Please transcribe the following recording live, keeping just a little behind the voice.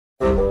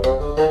Hi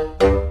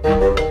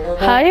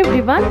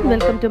everyone,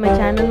 welcome to my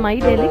channel My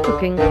Daily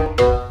Cooking.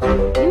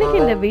 இன்னைக்கு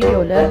இந்த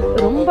வீடியோல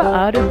ரொம்ப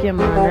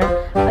ஆரோக்கியமான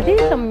அதே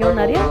சமயம்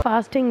நிறைய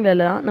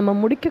ஃபாஸ்டிங்லலாம் நம்ம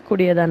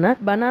முடிக்கக்கூடியதான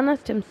பனானா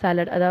ஸ்டெம்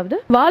சாலட், அதாவது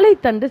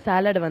வாழைத்தண்டு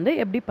சாலட் வந்து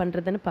எப்படி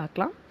பண்றதுன்னு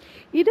பார்க்கலாம்.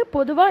 இது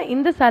பொதுவா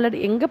இந்த சாலட்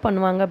எங்க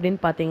பண்ணுவாங்க அப்படின்னு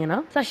பார்த்தீங்கன்னா,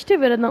 சஷ்டி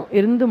விரதம்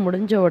இருந்து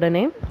முடிஞ்ச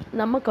உடனே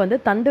நமக்கு வந்து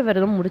தண்டு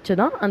விரதம் முடிச்சு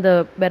தான் அந்த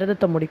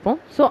விரதத்தை முடிப்போம்.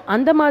 ஸோ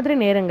அந்த மாதிரி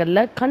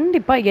நேரங்களில்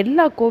கண்டிப்பாக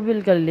எல்லா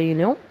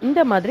கோவில்கள்லேயும்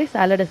இந்த மாதிரி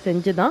சாலடை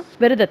செஞ்சு தான்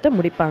விரதத்தை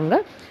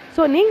முடிப்பாங்க.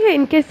 ஸோ நீங்கள்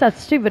இன்கேஸ்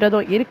சஷ்டி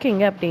விரதம்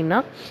இருக்கீங்க அப்படின்னா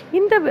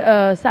இந்த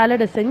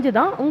சாலடை செஞ்சு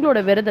தான் உங்களோட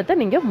விரதத்தை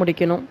நீங்கள்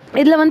முடிக்கணும்.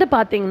 இதில் வந்து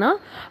பார்த்தீங்கன்னா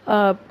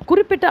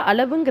குறிப்பிட்ட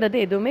அளவுங்கிறது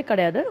எதுவுமே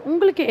கிடையாது.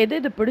 உங்களுக்கு எது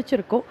எது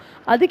பிடிச்சிருக்கோ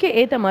அதுக்கு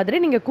ஏற்ற மாதிரி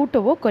நீங்கள்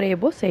கூட்டவோ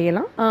குறையவோ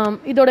செய்யலாம்.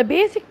 இதோட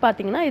பேசிக்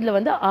பார்த்தீங்கன்னா இதில்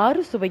வந்து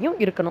 6 சுவையும்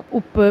இருக்கணும்.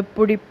 உப்பு,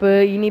 புளிப்பு,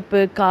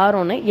 இனிப்பு,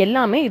 காரம்னு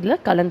எல்லாமே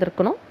இதில்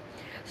கலந்துருக்கணும்.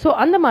 ஸோ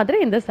அந்த மாதிரி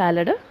இந்த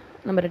சாலடு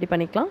நம்ம ரெடி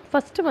பண்ணிக்கலாம்.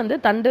 ஃபஸ்ட்டு வந்து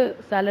தண்டு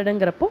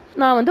சாலடுங்கிறப்போ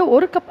நான் வந்து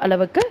 1 கப்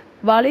அளவுக்கு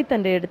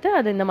வாழைத்தண்டு எடுத்து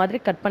அதை இந்த மாதிரி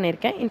கட்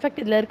பண்ணியிருக்கேன்.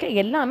 இன்ஃபேக்ட் இதில் இருக்க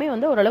எல்லாமே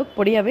வந்து ஓரளவுக்கு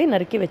பொடியாகவே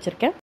நறுக்கி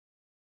வச்சுருக்கேன்.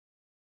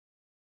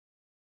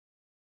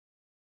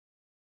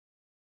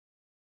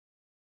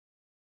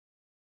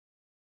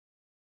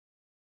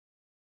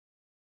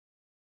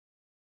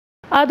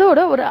 அதோட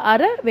ஒரு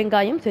அரை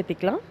வெங்காயம்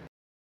சேர்த்திக்கலாம்.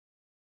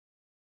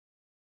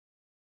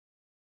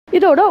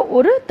 இதோட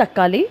ஒரு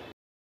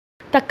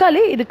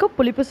தக்காளி இதுக்கு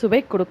புளிப்பு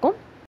சுவை கொடுக்கும்.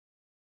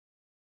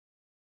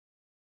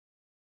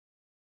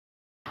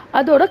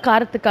 அதோட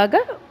காரத்துக்காக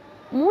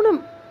 3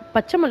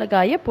 பச்சை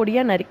மிளகாயை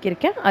பொடியாக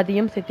நறுக்கியிருக்கேன்,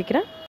 அதையும்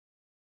சேர்த்திக்கிறேன்.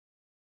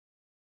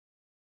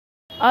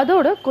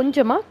 அதோட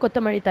கொஞ்சமாக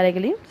கொத்தமல்லி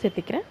தழைகளையும்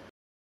சேர்த்திக்கிறேன்.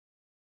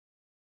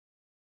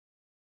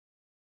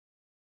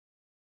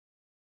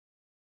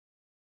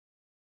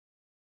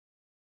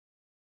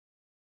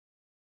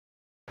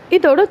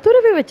 இதோட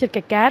துருவி வச்சிருக்க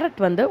கேரட்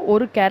வந்து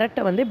ஒரு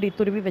கேரட்டை வந்து இப்படி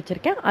துருவி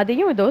வச்சிருக்கேன்,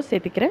 அதையும் இதோட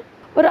சேர்த்திக்கிறேன்.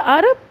 ஒரு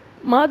அரை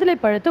மாதுளை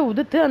பழத்தை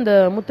உதுத்து அந்த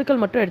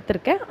முத்துக்கள் மட்டும்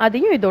எடுத்திருக்கேன்,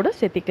 அதையும் இதோட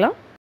சேர்த்திக்கலாம்.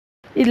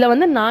 இதில்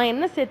வந்து நான்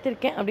என்ன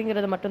சேர்த்திருக்கேன்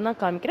அப்படிங்கிறத மட்டும்தான்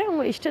காமிக்கிறேன்.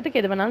 உங்கள் இஷ்டத்துக்கு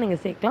எது வேணாலும்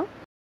நீங்கள் சேர்க்கலாம்.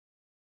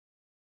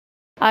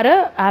 அரை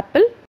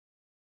ஆப்பிள்,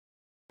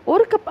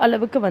 1 கப்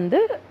அளவுக்கு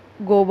வந்து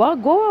கோவா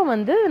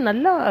வந்து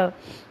நல்லா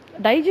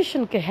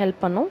டைஜஷனுக்கு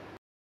ஹெல்ப் பண்ணும்.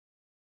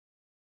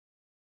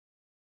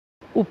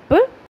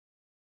 உப்பு,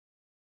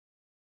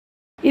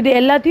 இது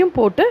எல்லாத்தையும்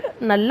போட்டு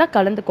நல்லா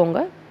கலந்துக்கோங்க.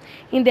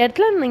 இந்த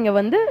இடத்துல நீங்கள்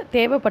வந்து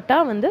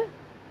தேவைப்பட்டால் வந்து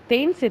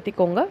தேன்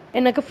சேர்த்திக்கோங்க.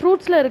 எனக்கு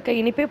ஃப்ரூட்ஸில் இருக்க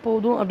இனிப்பே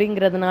போதும்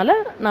அப்படிங்கிறதுனால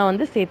நான்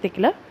வந்து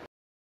சேர்த்திக்கல.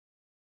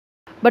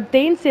 பட்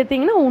தேன்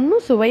சேர்த்திங்கன்னா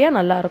இன்னும் சுவையாக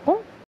நல்லாயிருக்கும்.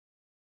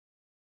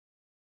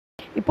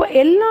 இப்போ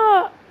எல்லா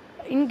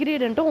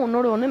இன்க்ரீடியண்ட்டும்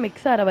ஒன்றோட ஒன்று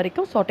மிக்ஸ் ஆகிற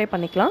வரைக்கும் சாட்டே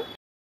பண்ணிக்கலாம்.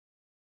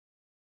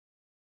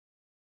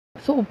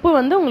 ஸோ உப்பு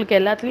வந்து உங்களுக்கு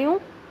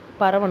எல்லாத்துலேயும்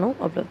பரவணும்,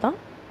 அவ்வளோதான்.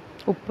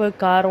 உப்பு,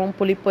 காரம்,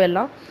 புளிப்பு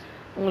எல்லாம்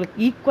உங்களுக்கு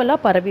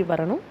ஈக்குவலாக பரவி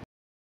வரணும்.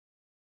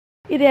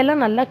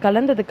 இதையெல்லாம் நல்லா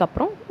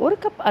கலந்ததுக்கப்புறம் 1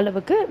 கப்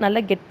அளவுக்கு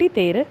நல்லா கெட்டி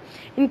தயிர்.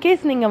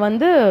 இன்கேஸ் நீங்கள்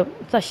வந்து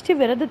சஷ்டி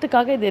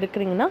விரதத்துக்காக இது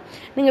இருக்கிறீங்கன்னா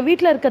நீங்கள்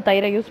வீட்டில் இருக்க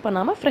தயிரை யூஸ்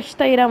பண்ணாமல் ஃப்ரெஷ்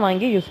தயிராக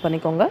வாங்கி யூஸ்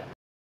பண்ணிக்கோங்க.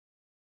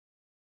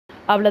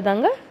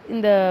 அவ்வளோதாங்க,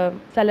 இந்த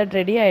சாலட்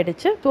ரெடி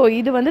ஆகிடுச்சு. ஸோ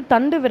இது வந்து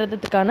தண்டு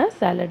விரதத்துக்கான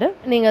சாலடு.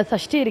 நீங்கள்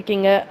சஷ்டி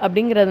இருக்கீங்க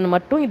அப்படிங்கிறது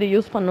மட்டும் இது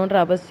யூஸ் பண்ணணுன்ற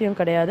அவசியம்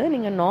கிடையாது.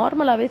 நீங்கள்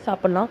நார்மலாகவே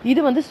சாப்பிட்லாம். இது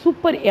வந்து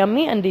சூப்பர்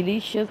எம்மி அண்ட்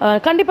டெலிஷியஸ்.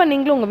 கண்டிப்பாக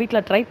நீங்களும் உங்கள்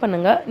வீட்டில் ட்ரை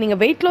பண்ணுங்கள்.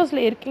 நீங்கள் வெயிட்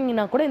லாஸில்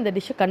இருக்கீங்கன்னா கூட இந்த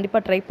டிஷ்ஷை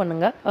கண்டிப்பாக ட்ரை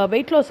பண்ணுங்கள்.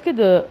 வெயிட் லாஸ்க்கு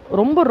இது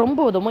ரொம்ப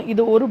ரொம்ப உதவும்.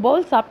 இது ஒரு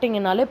பவுல்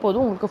சாப்பிட்டீங்கனாலே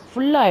போதும், உங்களுக்கு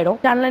ஃபுல்லாகிடும்.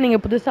 சேனலை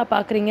நீங்கள் புதுசாக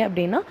பார்க்குறீங்க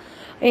அப்படின்னா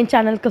என்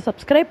சேனலுக்கு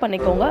சப்ஸ்கிரைப்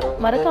பண்ணிக்கோங்க.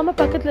 மறக்காமல்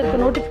பக்கத்தில் இருக்க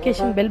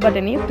நோட்டிஃபிகேஷன் பெல்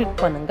பட்டனையும்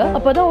கிளிக் பண்ணுங்கள்.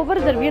 அப்போ தான்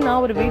ஒவ்வொரு தடவையும்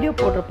நான் ஒரு வீடியோ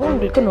போடுறப்போ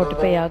உங்களுக்கு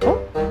நோட்டிஃபை ஆகும்.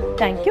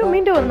 தேங்க்யூ.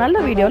 மீண்டும் ஒரு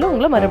நல்ல வீடியோவில்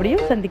உங்களை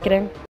மறுபடியும் சந்திக்கிறேன்.